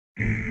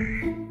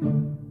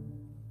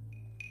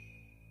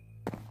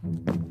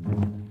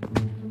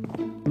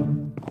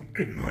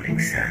Good morning,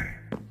 son.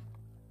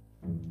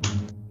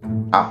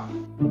 Oh.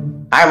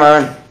 Hi,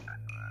 Moon.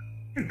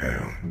 Hello.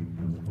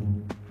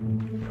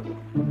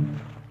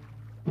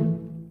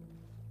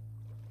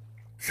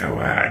 So,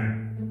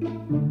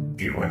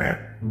 do you wanna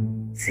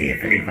see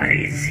if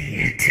anybody's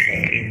here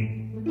today?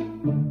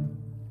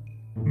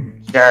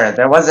 Sure,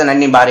 there wasn't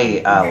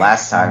anybody,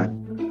 last time.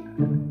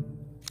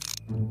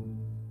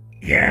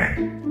 Yeah.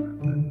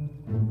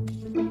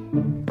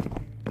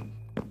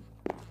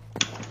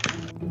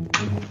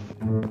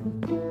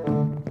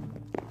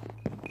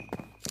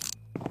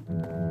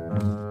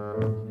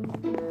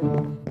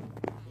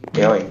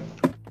 Doing?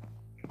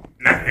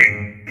 Nothing.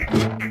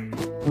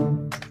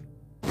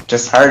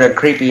 Just heard a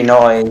creepy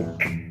noise.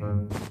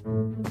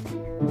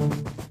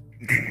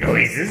 The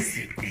noises?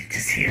 You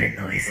just hear the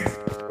noises.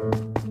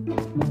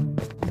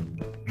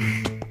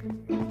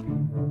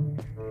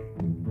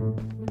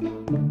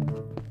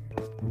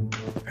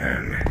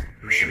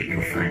 Who should we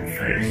go find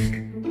first?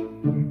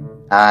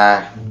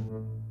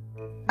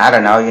 I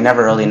don't know, you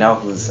never really know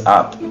who's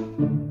up.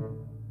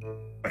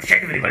 Let's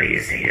check if anybody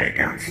is here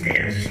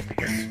downstairs,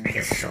 because I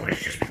guess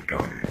Solar's just been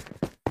gone.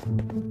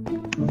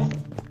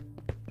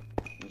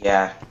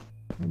 Yeah.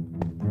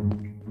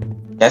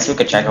 Guess we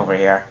could check over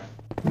here.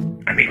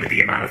 I mean, with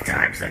the amount of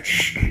times that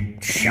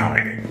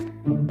Charlotte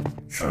and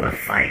Solar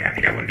fight, I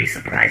mean, I wouldn't be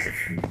surprised if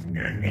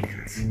they're in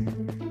maintenance.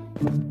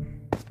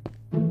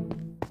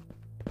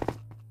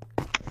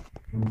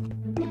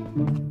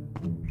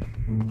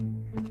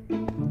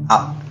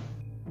 Oh.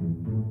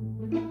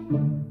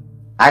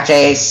 Hi,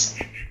 Chase.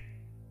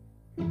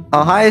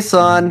 Oh, hi,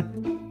 son.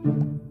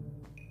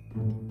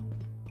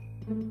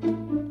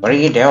 What are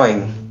you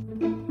doing?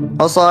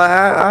 Also,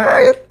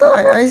 I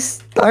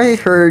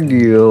heard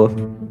you.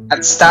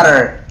 That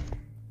stutter.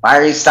 Why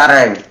are you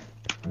stuttering?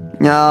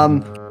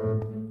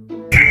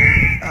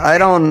 I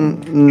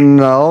don't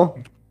know.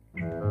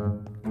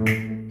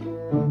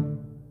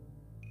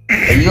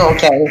 Are you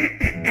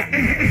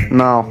okay?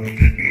 No.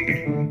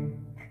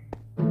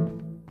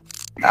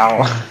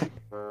 No.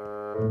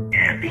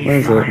 What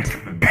is it?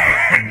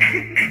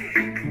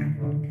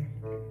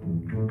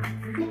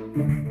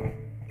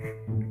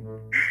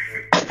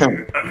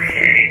 Okay.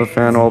 The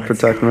fan will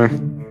protect me.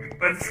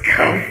 Let's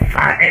go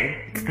find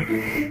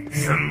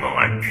some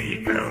more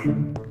people.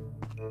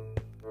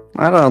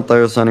 I don't think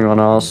there's anyone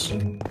else.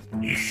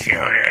 You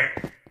sure?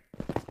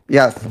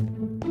 Yes.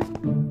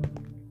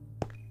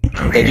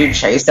 Did you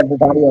chase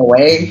everybody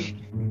away?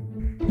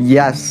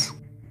 Yes.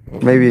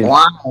 Maybe.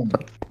 Why?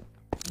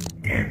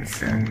 Damn,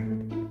 son.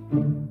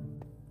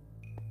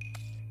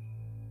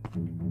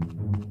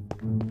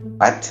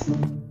 What?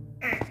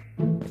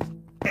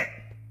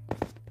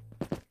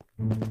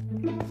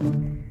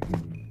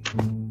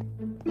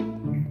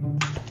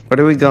 Where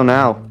do we go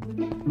now?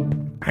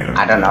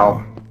 I don't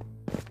know.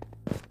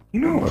 You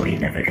know where we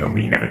never go?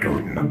 We never go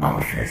in the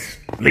office.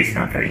 At least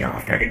not very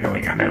often. I think the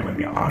only time I went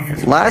in the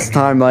office was Last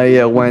time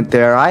I went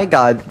there, I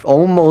got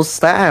almost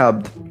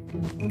stabbed.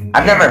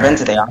 I've never been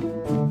to the office.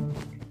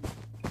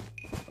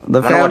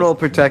 The fan will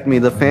protect me.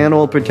 The fan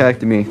will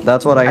protect me.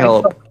 That's what I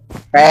hope.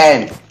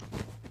 Fan.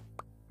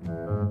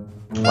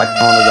 What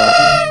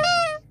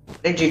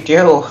did you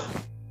do?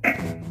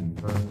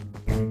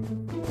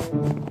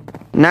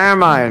 Never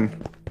mind.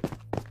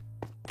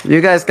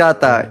 You guys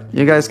got that.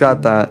 You guys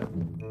got that.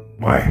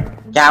 What?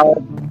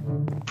 Coward.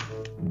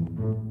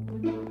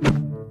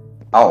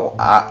 Oh,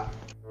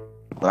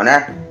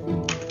 Lunar?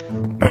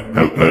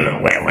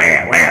 Where?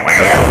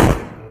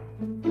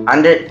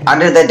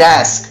 Under the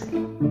desk.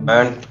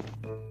 Moon.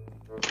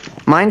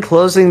 Mind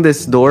closing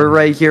this door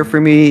right here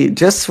for me,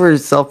 just for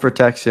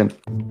self-protection.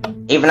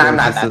 Even I'm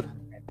not that.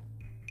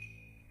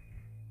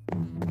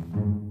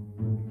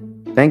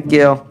 Thank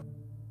you.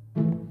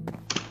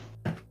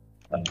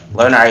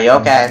 Luna, are you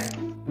okay?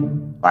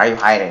 Why are you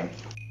hiding?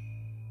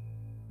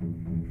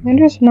 I'm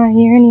just not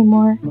here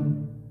anymore.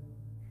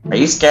 Are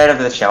you scared of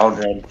the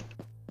children?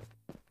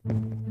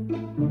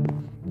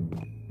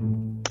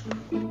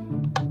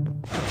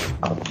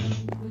 Oh.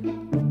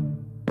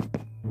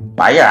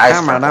 Why are your eyes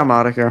purple? I'm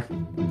out of here.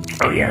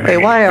 Oh yeah. Hey,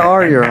 why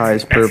are your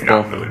eyes That's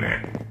purple? not Luna.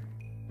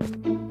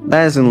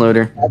 That isn't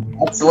Looter.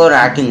 That's Luna,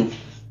 I can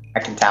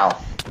tell.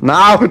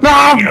 No! You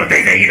know what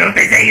they say, you know what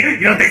they say,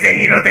 you know what they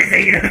say, you know what they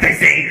say, you know what they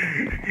say.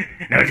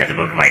 Never judge a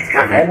book by its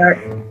cover.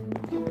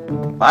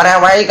 Luna,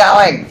 where are you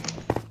going?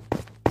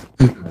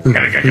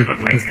 Never judge a book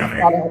by its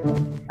cover.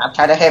 I'm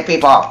trying to hit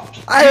people.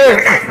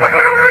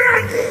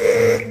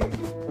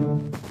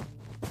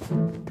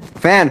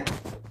 Fan!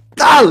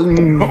 Oh!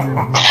 No!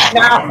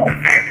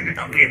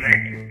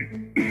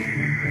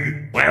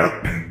 Well,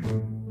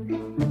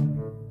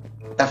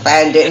 The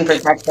fan didn't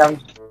protect them.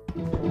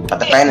 But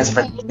the fan is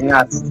protecting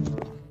us.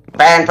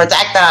 Fan,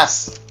 protect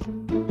us!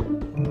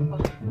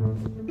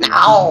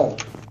 No!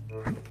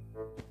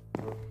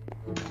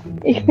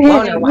 I'm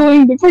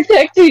going to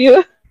protect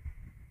you.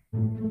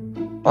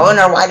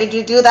 Luna, why did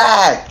you do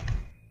that?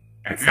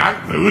 that's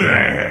not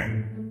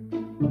Luna.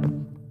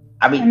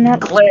 I mean,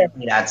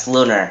 clearly that's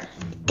Lunar.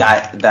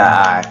 Got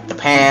the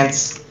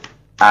pants,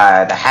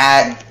 the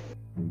hat.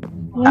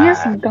 Where's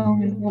I'm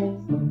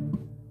going?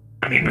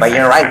 I mean, But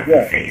you're right, the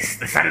yeah. face,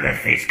 the side of their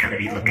face kind of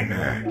be looking,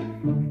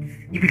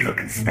 you be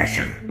looking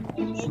special.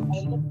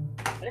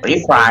 Are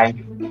you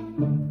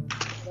crying?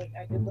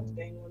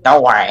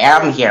 Don't worry,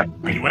 I'm here.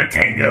 Oh, you want a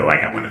tango?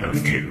 I got one of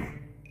those too.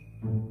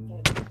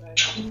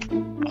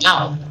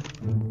 Ow.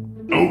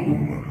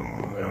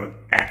 Oh,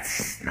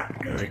 that's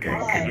not good.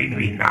 Could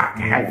we not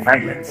have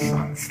violence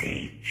on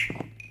stage?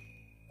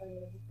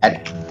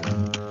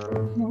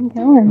 I'm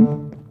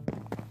going.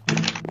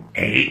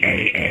 Hey.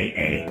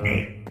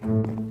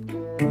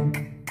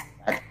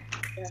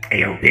 Hey,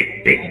 yo,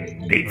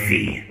 big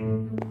V.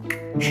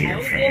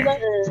 Chill, fam.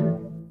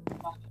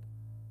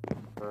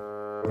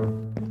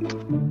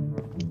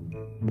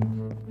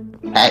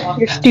 Hey,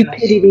 Your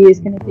stupidity is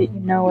gonna get you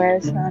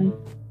nowhere, son.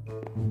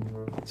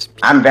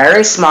 I'm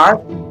very smart,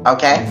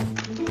 okay?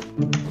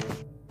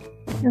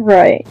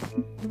 Right.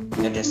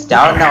 You just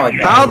don't know it.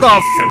 How the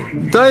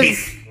f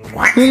does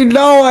What? he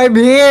know I'm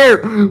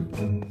here?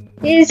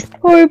 His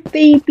poor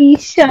baby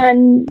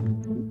son.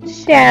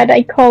 Sad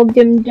I called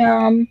him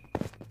dumb.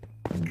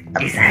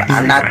 He's actually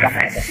I'm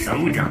not.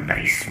 so dumb that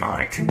he's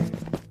smart.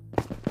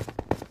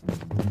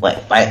 Wait,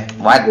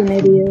 what? An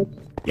idiot.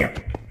 Yep.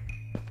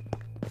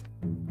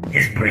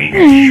 His brain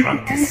has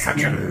shrunk to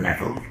such a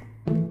level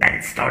that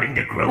it's starting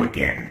to grow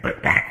again,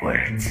 but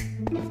backwards.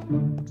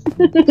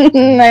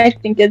 I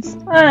think it's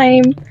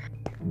time.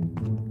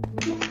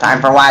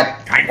 Time for what?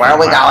 Time Where for are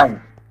we what?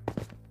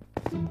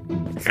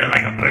 going? Is there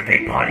like a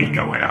birthday party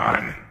going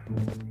on?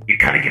 You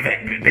kind of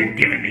been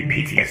giving me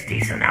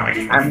PTSD, so now I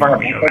just want I'm to follow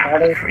for a you birthday around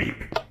party? like a creep.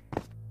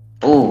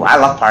 Ooh, I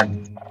love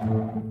parties.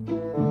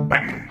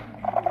 Button.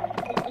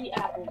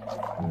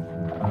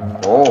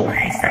 Oh,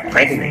 Where's that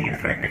place that you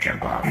threatened to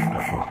jump off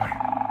before?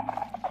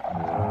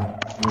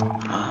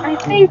 I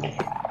think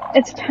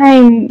it's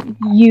time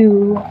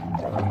you.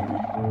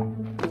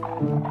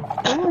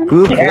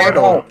 Blue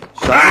portal.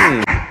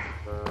 Shiny.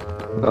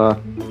 Oh,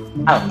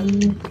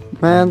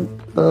 Man,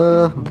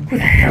 Who the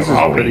hell this is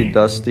are pretty we?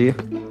 dusty.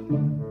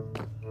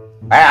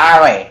 where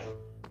are we?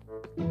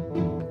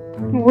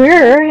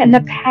 We're in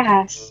the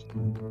past.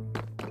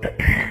 The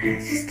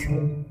past.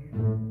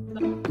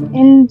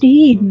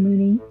 Indeed,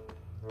 Mooney.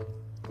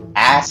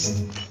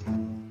 Past.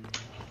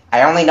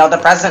 I only know the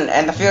present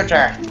and the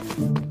future.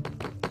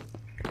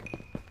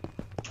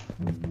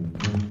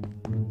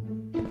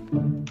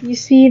 You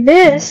see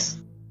this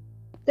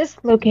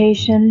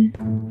location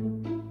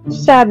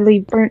sadly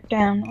burnt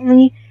down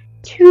only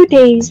 2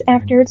 days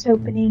after its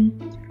opening.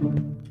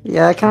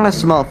 Yeah, I kind of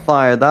smell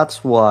fire.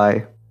 That's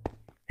why.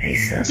 Hey,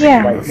 son,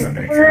 Yeah. I got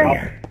something to tell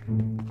ya.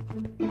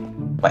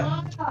 Wait,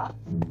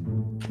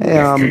 Hey,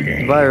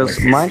 Yesterday Virus,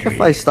 was mind if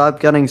history. I stop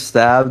getting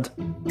stabbed?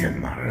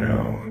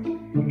 Tomorrow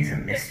is a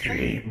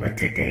mystery, but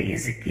today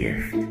is a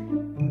gift.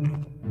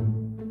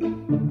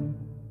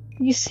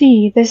 You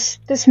see, this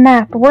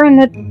map, we're in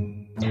the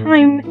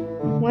time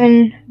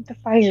when the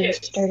fire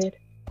started.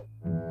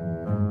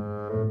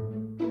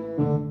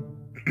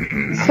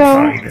 I'm So-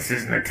 sorry, this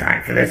isn't the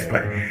time for this,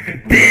 but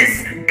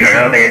this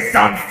girl is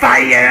on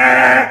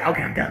fire!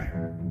 Okay, I'm done.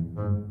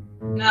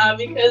 Nah,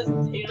 because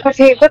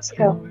Okay, let's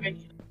go.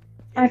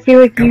 I feel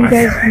like Come you on,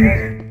 guys son. need...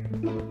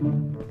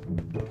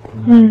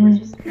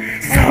 I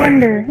Son.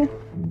 wonder...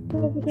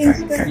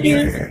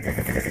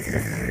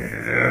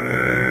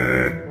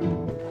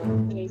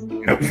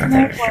 Nope, son's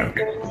having a stroke.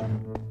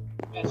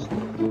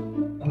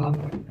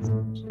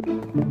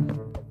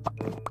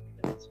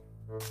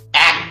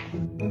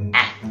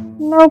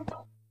 Nope.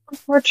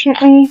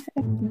 Unfortunately,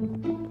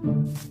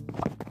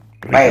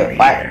 wait,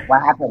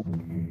 what happened?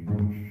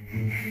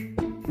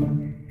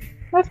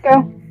 let's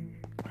go.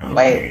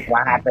 Wait,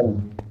 what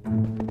happened?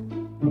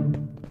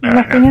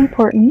 Nothing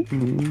important.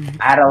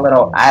 I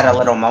had a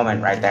little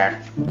moment right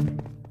there.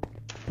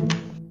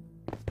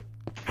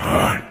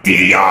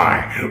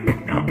 DDR!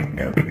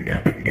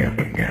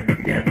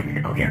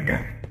 Okay, I'm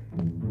done.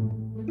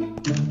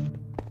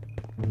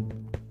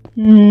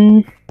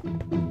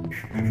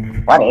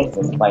 What is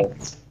this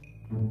place?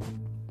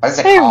 What is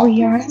it There called?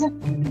 we are.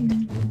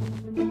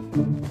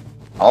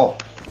 Oh,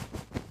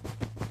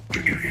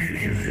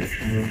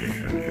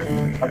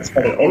 that's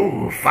pretty.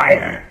 Oh,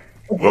 fire!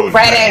 It's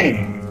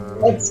spreading!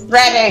 It's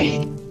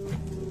spreading!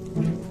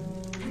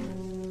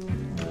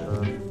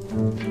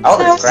 Oh, How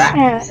there's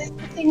grass. sad.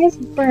 Everything is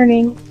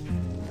burning.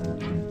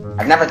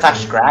 I've never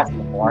touched grass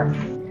before.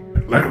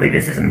 Luckily,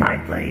 this isn't my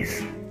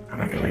place. I don't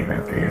have to worry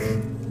about this.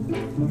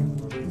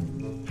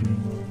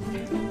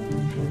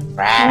 How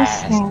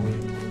Grass. sad.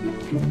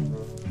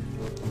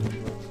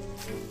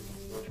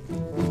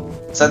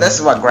 So this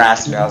is what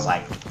grass feels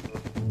like.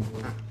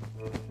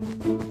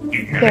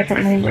 You've never touched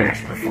Definitely.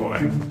 grass before.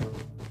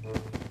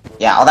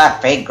 Yeah, all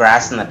that fake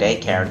grass in the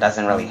daycare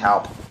doesn't really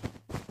help.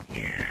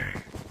 Yeah.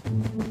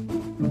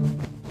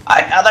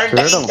 Another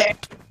Turtle. daycare.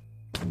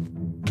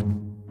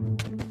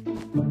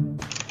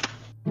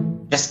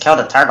 Just killed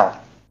a turtle.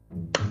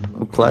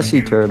 Oh,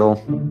 Plessy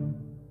turtle.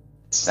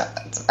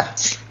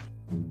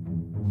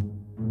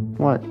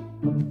 What?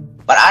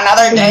 But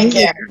another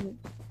daycare.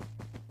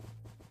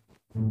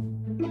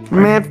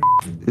 Man,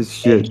 this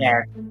shit.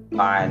 Daycare.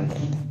 Fine.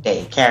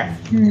 Daycare.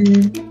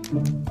 Hmm.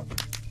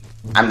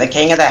 I'm the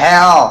king of the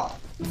hill.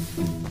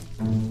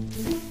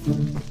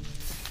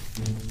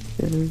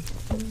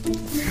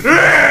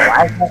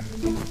 Why is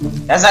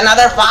it- There's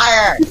another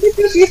fire.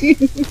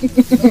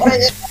 What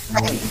is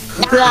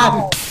it?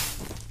 No.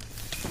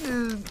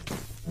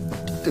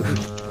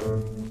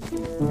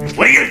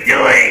 What are you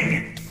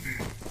doing?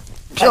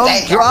 Jump,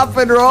 Daycare. drop,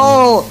 and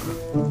roll!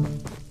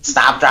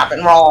 Stop, drop,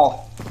 and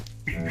roll.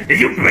 Did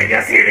you bring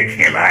us here to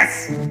kill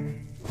us?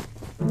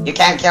 You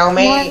can't kill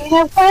Well, I me. mean,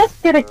 I was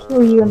gonna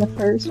kill you in the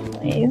first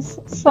place,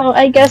 so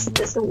I guess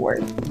this will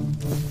work.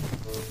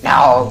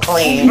 No,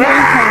 please.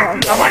 Ah,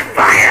 I'm on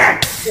fire!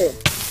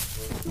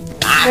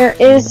 There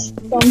is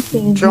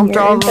something Jump, here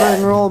drop, that...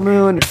 and roll,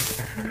 moon.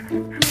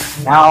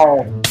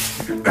 No.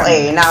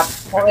 Clean up,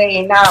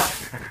 clean up.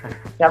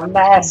 The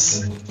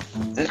mess.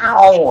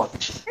 No.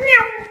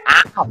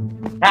 Ow.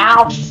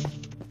 Help.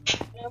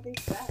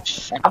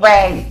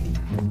 Helping.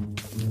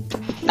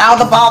 Now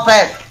the ball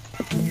pit.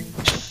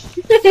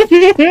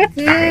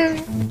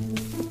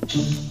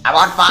 I'm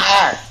on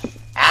fire.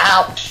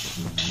 Help.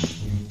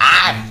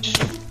 Ah.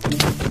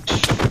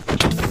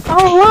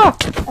 Oh look!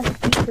 A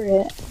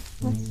secret.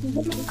 Let's see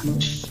what this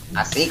is.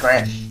 A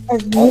secret. A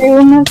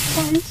room of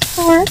some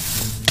sort.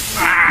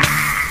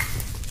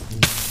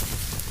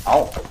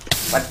 Oh.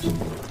 What?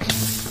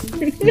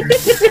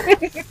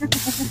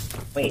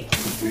 Wait.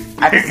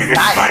 This isn't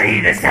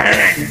funny, this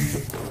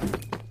hurts.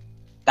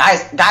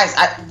 Guys,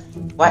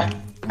 what?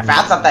 I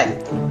found something.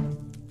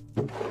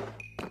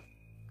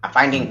 I'm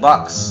finding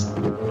books.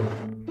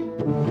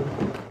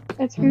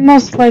 It's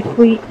most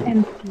likely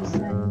empty,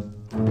 son.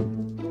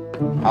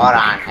 Hold on,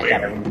 I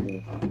gotta read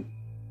these.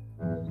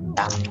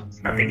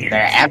 Nothing in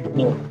They're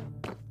empty.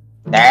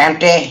 They're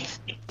empty.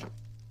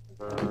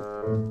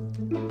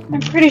 I'm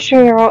pretty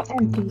sure they're all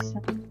empty,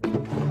 son.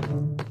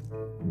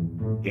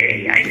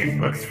 Yay, I did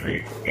books for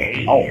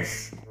days. Oh.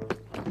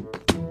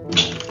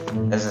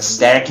 There's a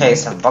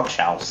staircase of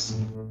bookshelves.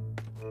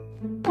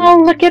 Oh,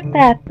 look at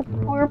that. The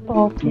poor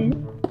ball pit.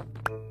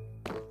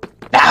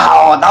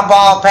 No, the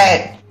ball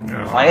pit.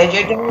 Oh. What did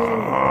you do?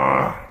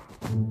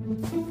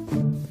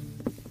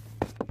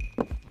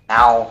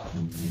 Now,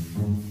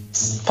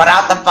 put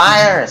out the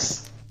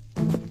fires.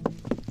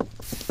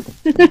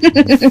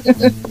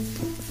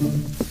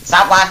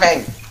 Stop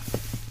laughing.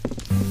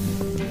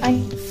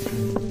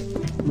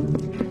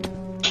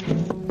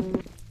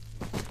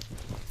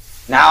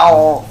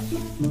 No.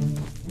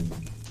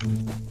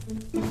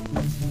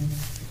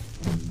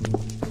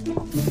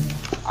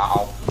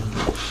 Oh.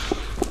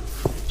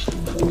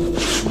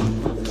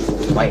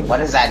 Wait, what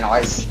is that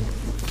noise?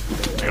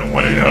 I don't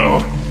want to know.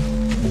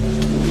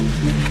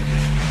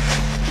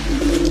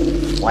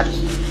 What?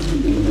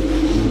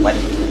 What?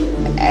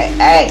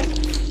 Hey!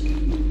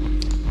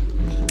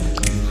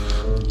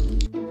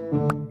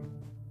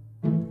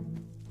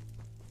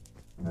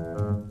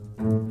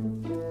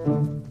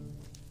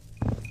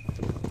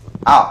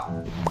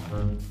 Oh.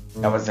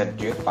 That was a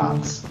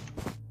jukebox.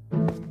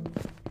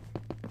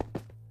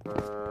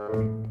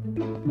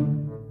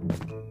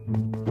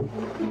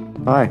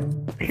 Hi.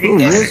 Ooh,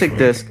 Yes. music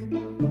disc.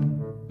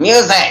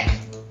 Music!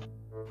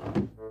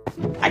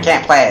 I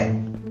can't play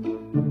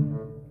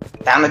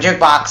it. Down the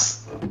jukebox.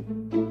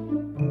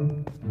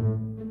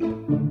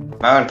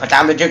 Moon, put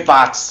down the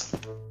jukebox.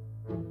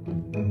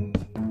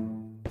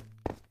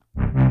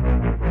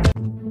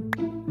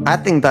 I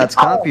think that's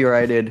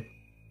copyrighted.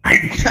 I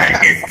think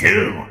that is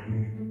too.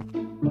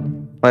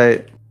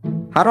 Wait,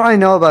 how do I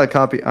know about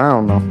copy? I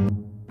don't know.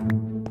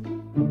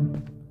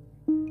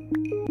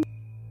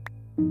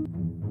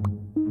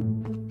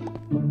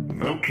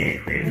 Okay,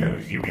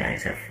 weirdos, you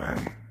guys have fun.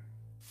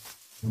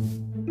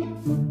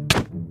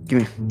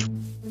 Give me.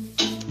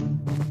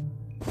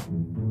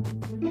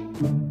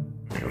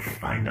 We'll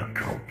find a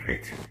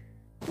culprit.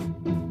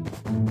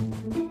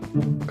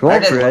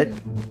 Culprit.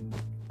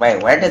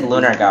 Wait, where did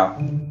Lunar go?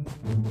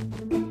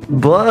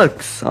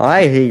 Books.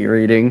 I hate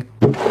reading.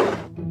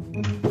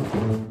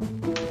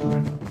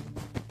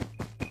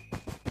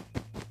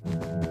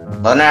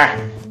 Lunar!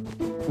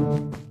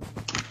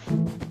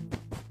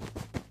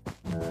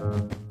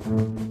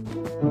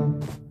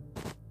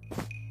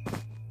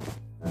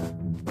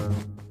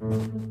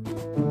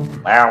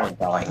 Where are we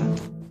going?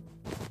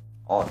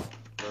 Oh,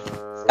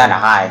 it's kinda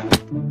high.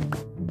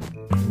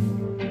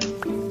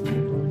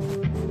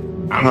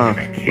 I'm Huh.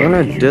 gonna kill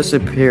Luna you.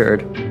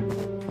 disappeared.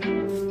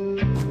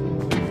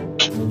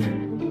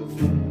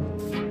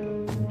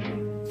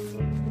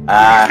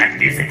 That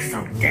music's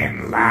so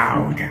damn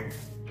loud.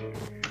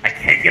 I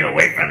can't get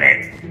away from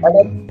it.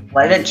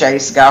 Where did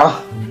Chase go?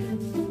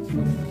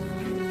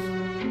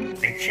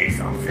 They chase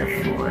off the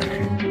floor.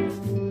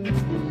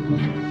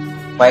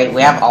 Wait,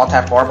 we have Alt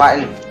F4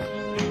 button?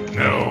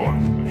 No,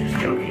 I'm just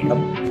joking.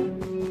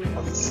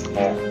 Oh, this is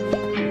cool.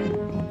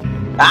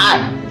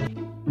 Ah!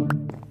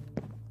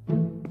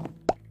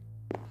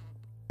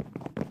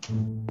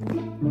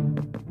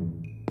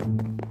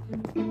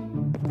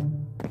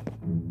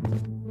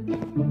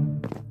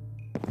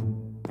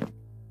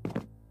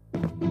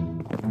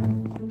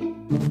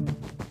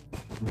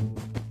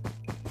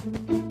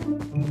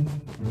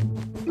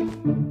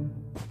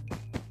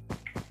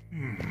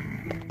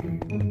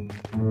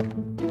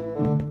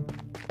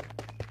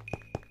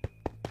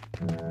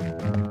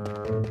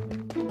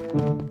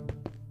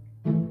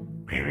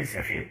 Where is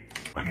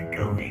everyone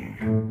going?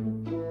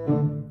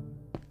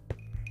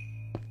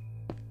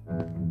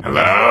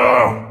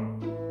 Hello?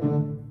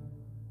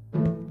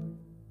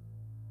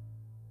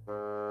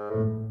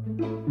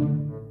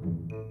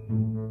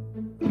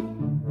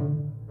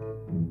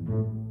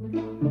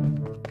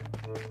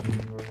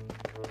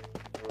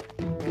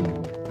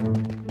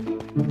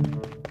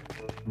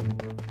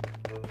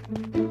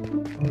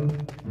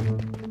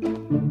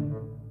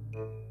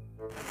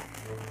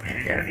 Where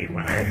did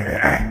everyone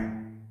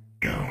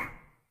go?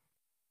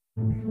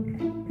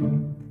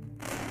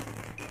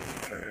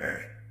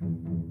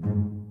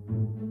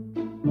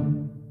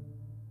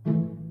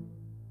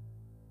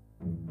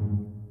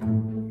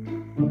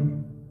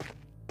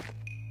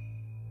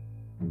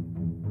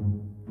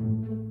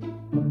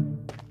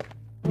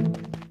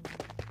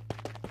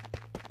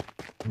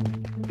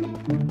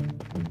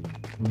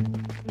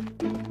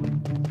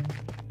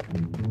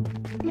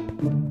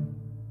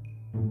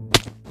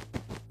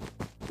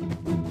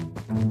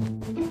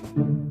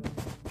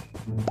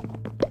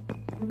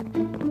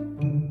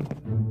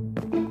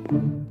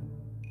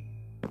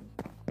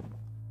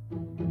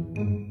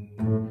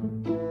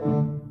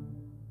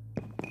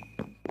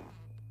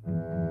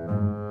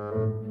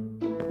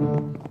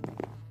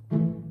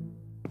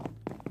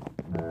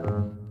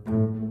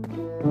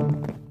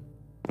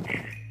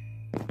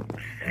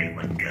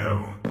 Everyone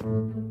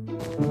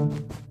go.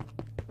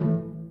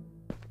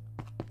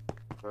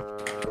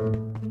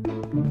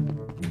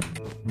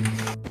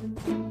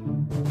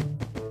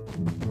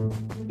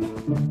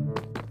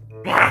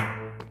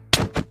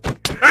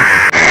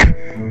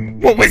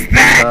 What was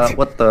that?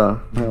 What the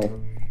hell?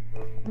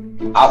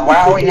 Where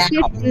are we now?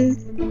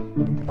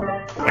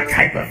 What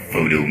type of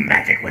voodoo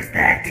magic was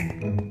that?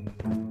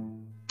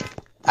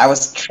 I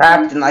was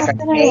trapped in like a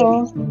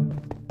cage.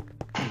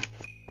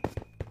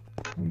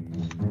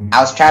 I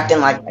was trapped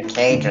in like a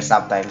cage or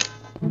something.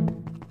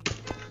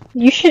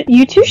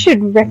 You two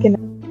should recognize.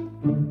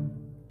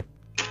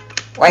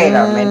 Wait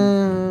a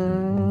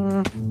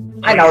minute.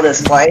 I know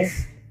this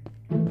place.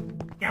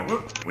 Yeah,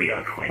 we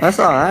are quite. I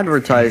saw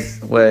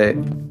advertised. Wait.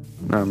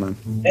 Never mind.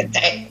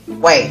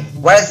 Wait,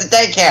 where's the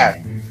daycare?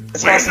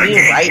 It's supposed to be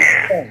right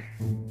here.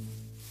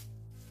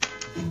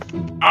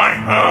 Our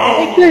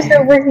home. Daycare's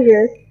over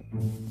here.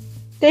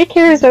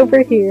 Daycare is over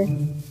here.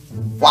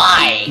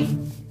 Why?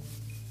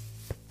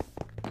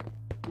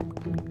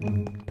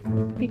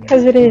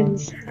 Because it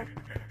is.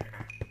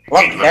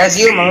 Look, there's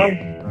you,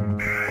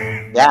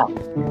 Moon. Yeah.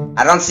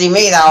 I don't see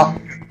me, though.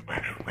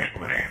 Where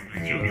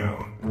did you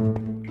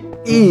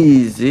go?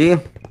 Easy.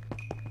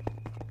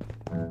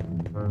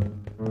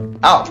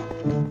 Oh,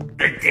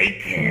 The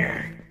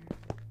daycare.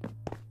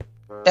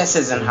 this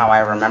isn't how I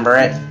remember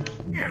it.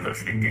 Yeah, it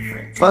looks a bit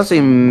different. Fuzzy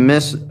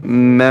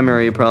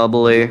memory,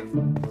 probably.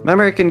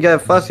 Memory can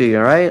get fuzzy,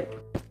 alright?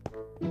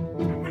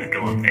 I'm gonna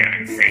go up there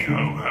and say ho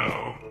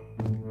ho.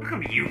 How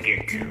come you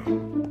get to?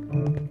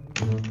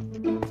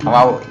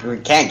 Well, we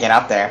can't get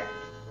up there.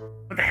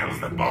 What the hell's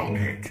the ball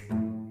pit?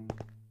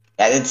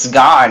 Yeah, it's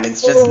gone.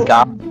 It's just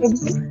gone.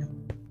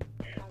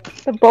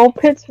 The ball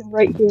pit's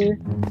right here.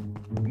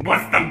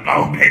 What's the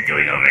ball pit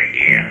doing over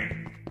here?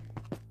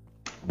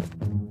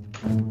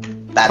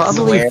 That's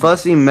Probably weird.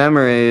 fuzzy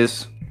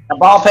memories. The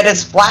ball pit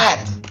is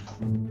flat.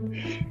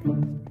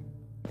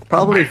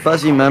 Probably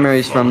fuzzy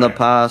memories from the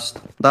past.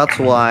 That's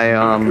why,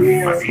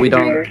 we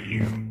don't...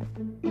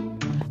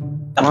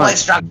 The play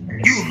structure.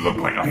 You look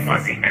like a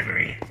fuzzy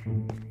memory.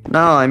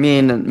 No, I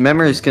mean,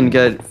 memories can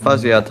get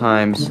fuzzy at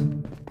times.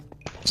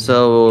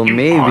 So, You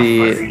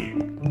maybe... are fuzzy.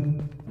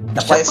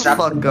 The play Shut the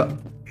structure. fuck up.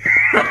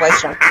 The play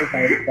structures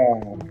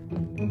are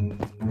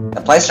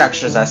the play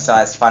structures are still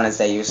as fun as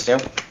they used to.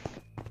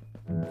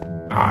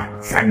 Oh,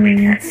 suddenly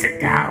can't sit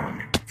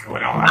down. What's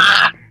going on?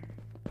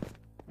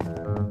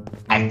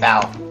 I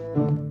fell.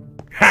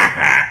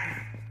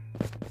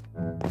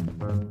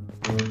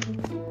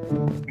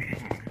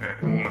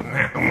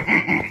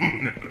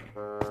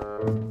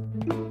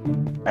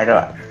 Where do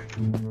I?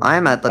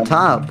 I'm at the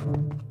top.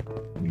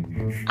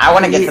 I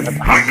want to get to the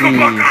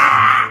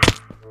top.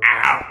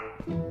 Ow!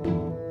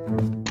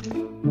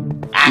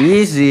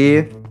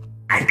 Easy.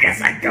 I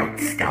guess I don't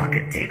stalk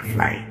and take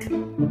flight.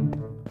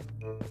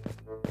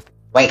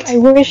 Wait, I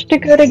wish to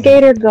go to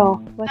Gator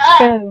Golf. Let's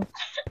go.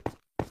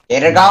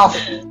 gator golf?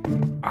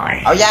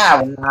 I Oh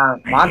yeah, when, I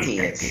Monty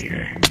hate that is.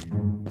 gator.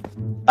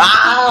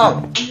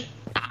 Oh!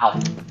 Ow.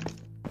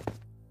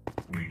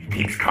 He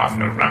keeps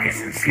causing a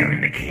ruckus and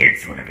scaring the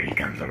kids whenever he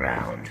comes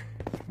around.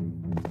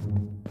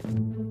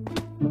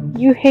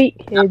 You hate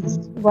kids.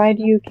 Why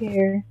do you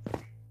care?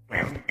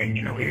 Well, and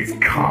you know, it is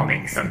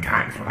calming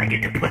sometimes when I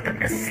get to put them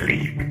to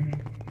sleep.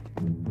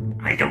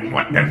 I don't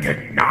want them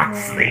to not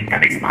sleep.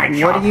 That makes my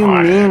job What do you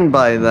harder. mean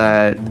by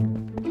that?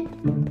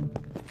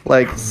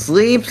 Like,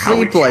 sleep,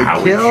 like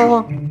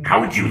kill? How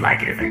would you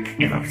like it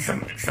if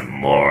some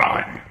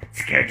moron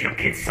scared your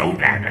kids so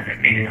bad that it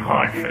made it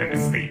hard for them to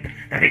sleep?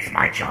 That makes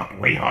my job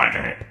way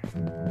harder.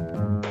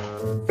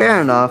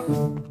 Fair enough.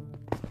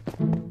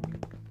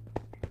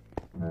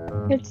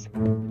 It's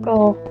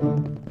golf.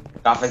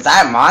 Golf, is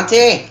that Monty?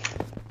 I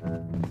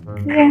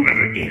Yeah. don't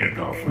remember either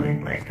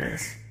golfing like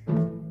this.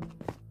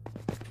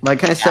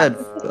 Like I said,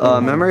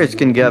 memories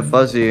can get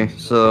fuzzy,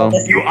 so...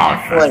 You are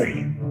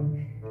fuzzy.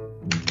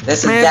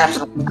 This is Man.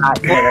 definitely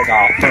not Gator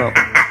Golf.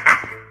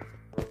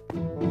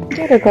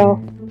 Gator golf.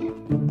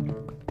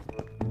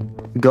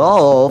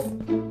 Golf?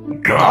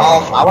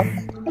 Golf. I Golf.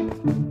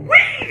 want-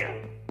 Wait.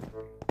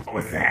 What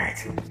was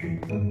that?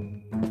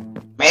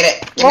 Made it.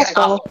 Give me the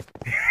golf.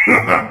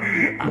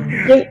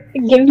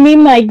 Give me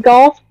my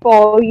golf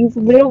ball, you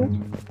little.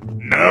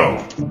 No.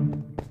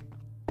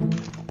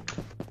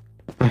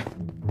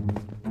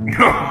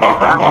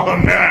 Oh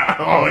no!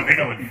 Oh, they're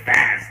going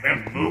fast.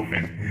 They're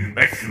moving.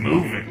 They're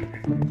moving.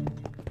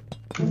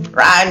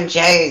 Run,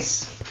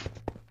 Chase.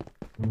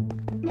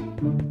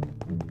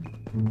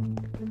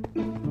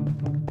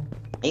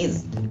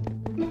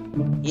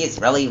 He's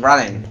really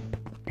running.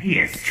 He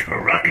is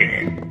trucking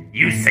it.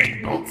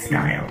 Usain Bolt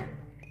style.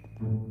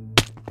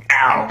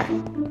 Ow!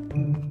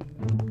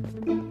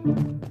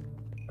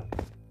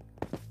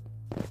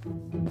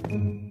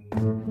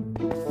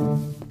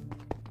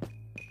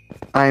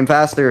 I'm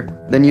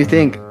faster than you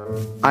think.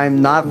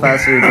 I'm not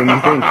faster than you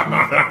think.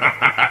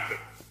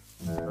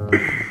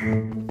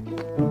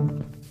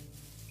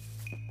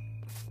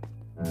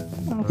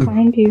 I'll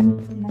find you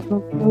and I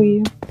will kill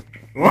you.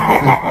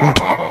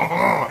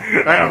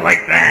 I don't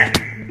like that.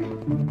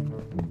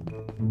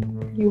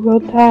 You will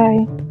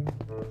die.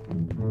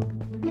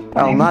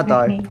 I'll not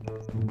die.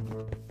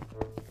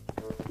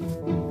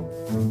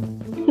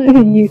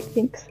 You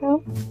think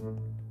so?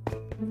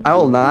 I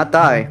will not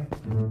die.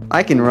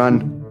 I can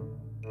run.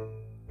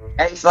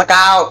 Chase, look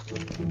out.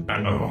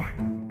 Uh-oh.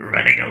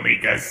 Running only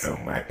does so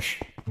much.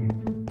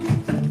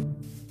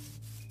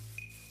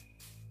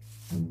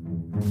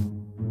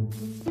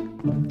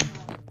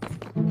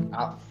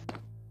 Oh.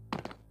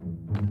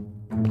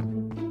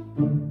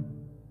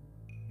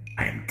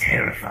 I'm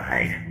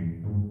terrified.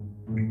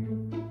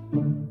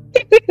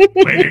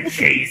 Where did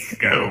Chase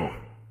go?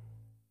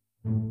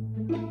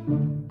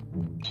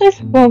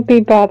 Just won't be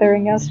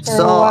bothering us for a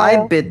So I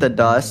while. bit the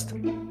dust.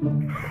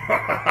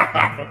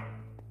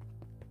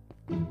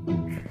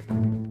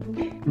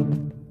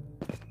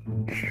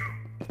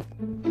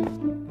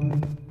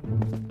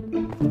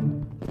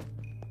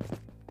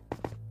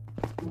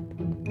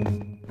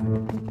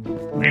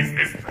 Where's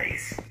this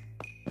place?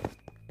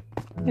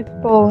 It's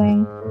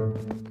bowling.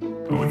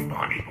 Oh, it's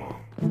volleyball.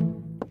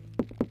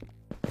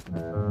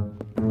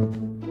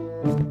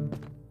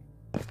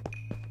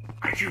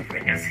 Why'd you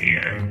bring us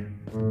here?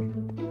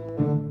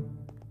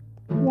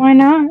 Why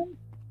not?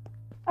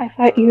 I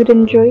thought you'd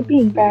enjoy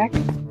being back.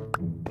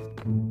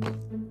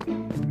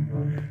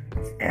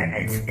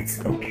 It's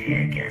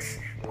okay, I guess.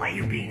 Why are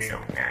you being so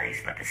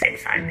nice, but at the same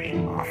time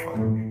being awful?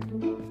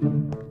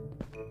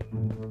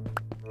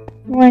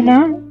 Why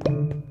not?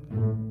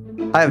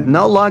 I have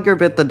no longer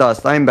bit the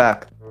dust. I'm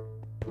back.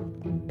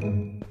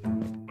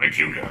 Where'd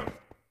you go?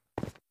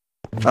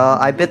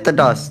 I bit the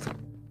dust.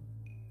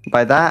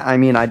 By that, I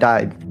mean I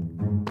died.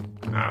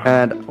 Oh,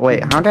 And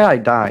wait, how did I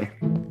die?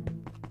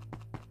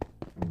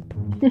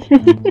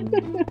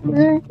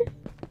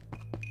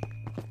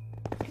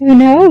 Who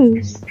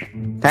knows?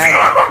 Hey,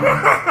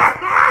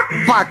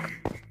 fuck!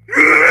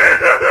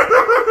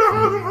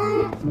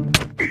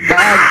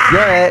 God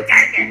damn it!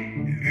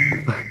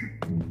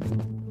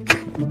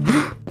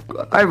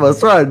 I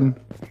must run.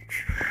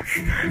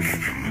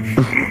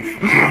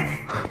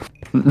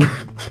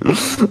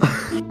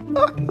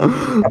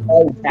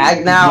 Playing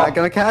tag now. Not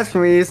gonna catch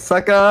me,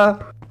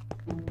 sucker.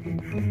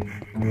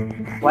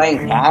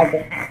 Playing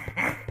tag.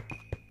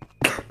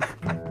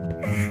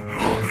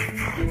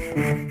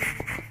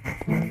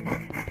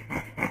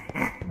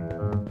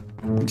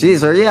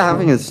 Jeez, are you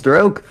having a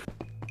stroke?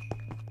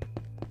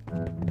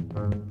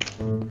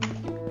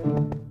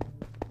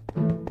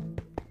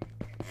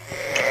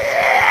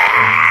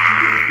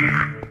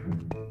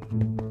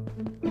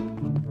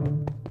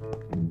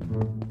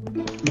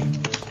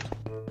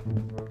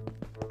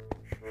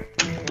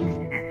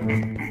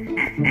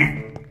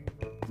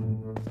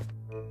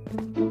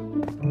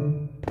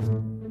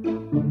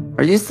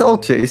 Are you still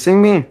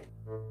chasing me?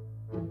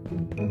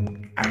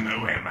 I don't know,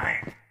 where am I?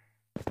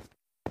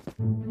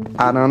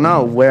 I don't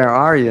know. Where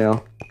are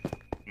you?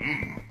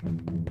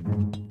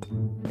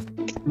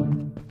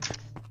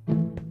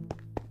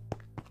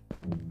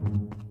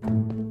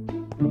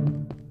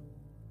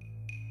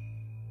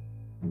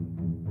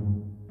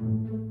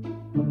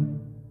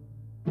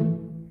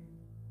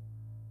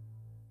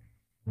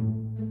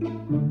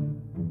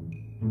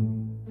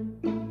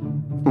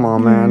 Come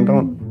on, man.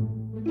 Don't.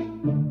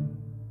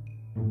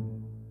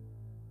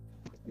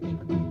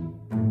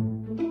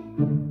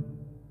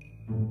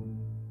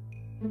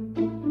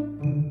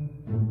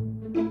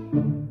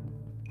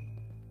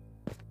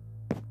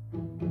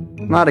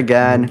 Not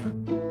again.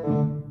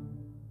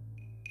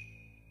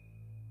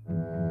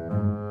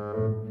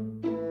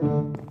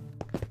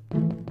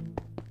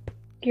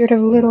 Scared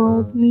of little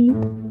old me.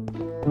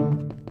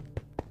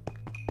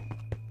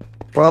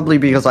 probably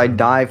because I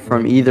died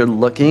from either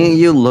looking at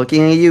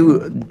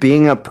you,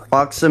 being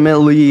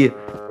approximately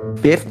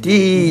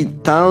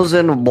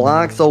 50,000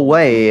 blocks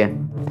away.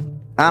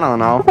 I don't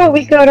How know. about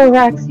we go to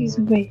Roxy's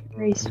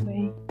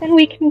Raceway? Then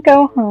we can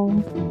go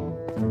home.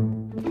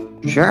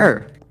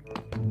 Sure.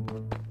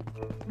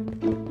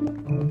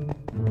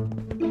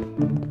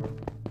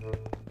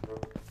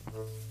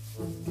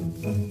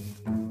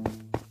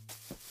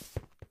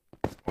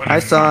 What Hi,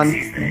 if son.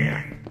 Foxy's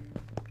there?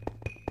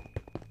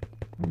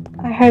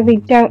 I highly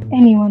doubt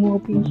anyone will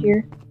be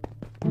here.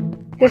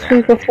 This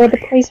was before the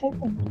place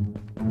opened.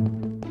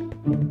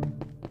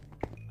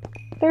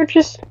 They're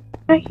just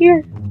not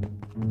here.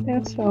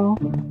 That's all.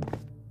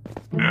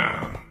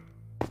 Oh.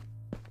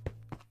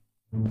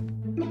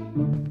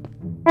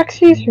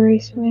 Roxy's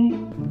Raceway.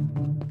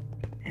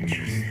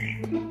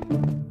 Interesting.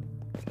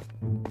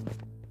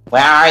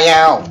 Where are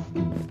you?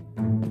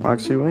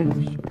 Roxy, wait.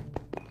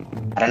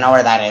 I don't know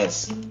where that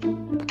is.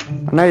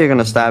 I know you're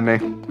gonna stab me.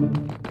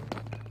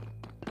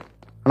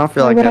 I don't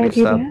feel Why like would I getting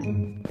do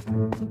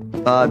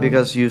stabbed. that?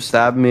 Because you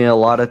stabbed me a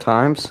lot of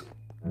times.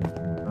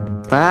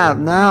 Ah,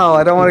 no,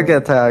 I don't want to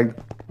get tagged.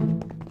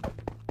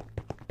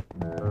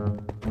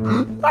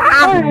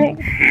 Alright,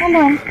 hold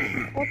on.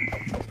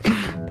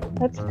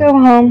 Let's go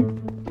home.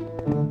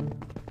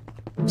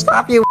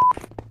 Stop you!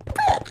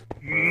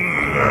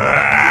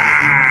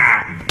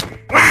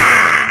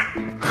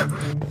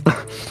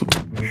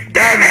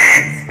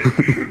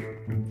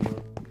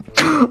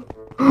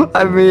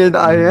 I mean,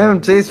 I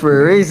am chased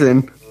for a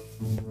reason.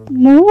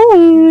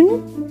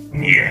 Moon!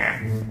 Yeah.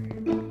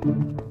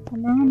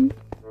 Come on.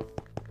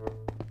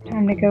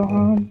 Time to go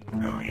home. Oh,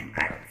 I'm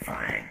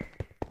fine.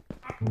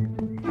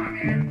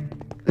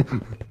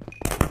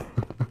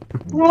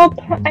 Well,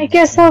 I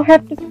guess I'll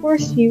have to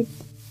force you,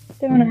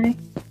 don't I?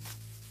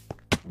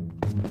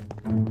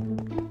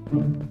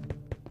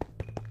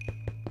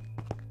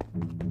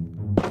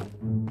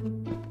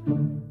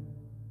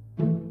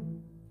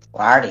 We're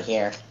already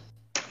here.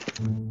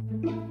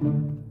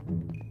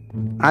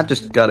 I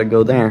just gotta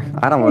go there.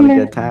 I don't want to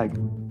get tagged.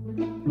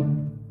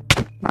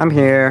 I'm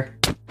here.